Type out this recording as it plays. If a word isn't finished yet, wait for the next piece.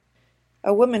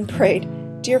A woman prayed,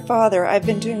 "Dear Father, I've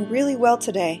been doing really well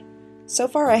today. So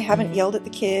far I haven't yelled at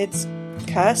the kids,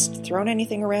 cussed, thrown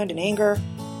anything around in anger,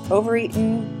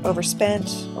 overeaten,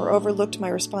 overspent, or overlooked my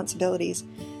responsibilities.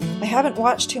 I haven't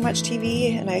watched too much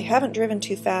TV, and I haven't driven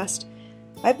too fast.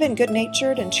 I've been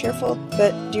good-natured and cheerful,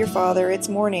 but, dear Father, it's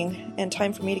morning, and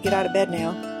time for me to get out of bed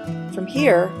now. From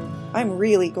here, I'm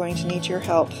really going to need your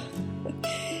help."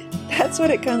 That's what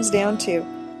it comes down to.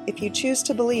 If you choose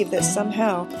to believe that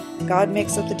somehow God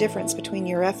makes up the difference between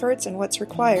your efforts and what's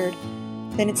required,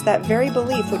 then it's that very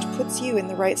belief which puts you in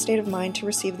the right state of mind to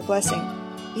receive the blessing,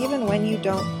 even when you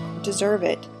don't deserve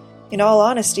it. In all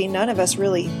honesty, none of us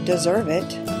really deserve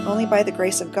it. Only by the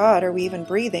grace of God are we even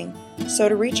breathing. So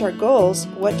to reach our goals,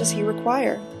 what does He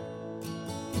require?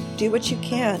 Do what you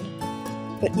can,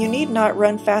 but you need not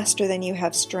run faster than you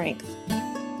have strength.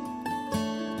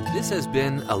 This has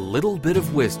been A Little Bit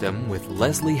of Wisdom with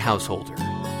Leslie Householder.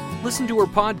 Listen to her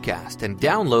podcast and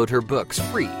download her books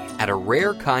free at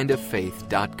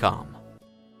ARareKindOfFaith.com.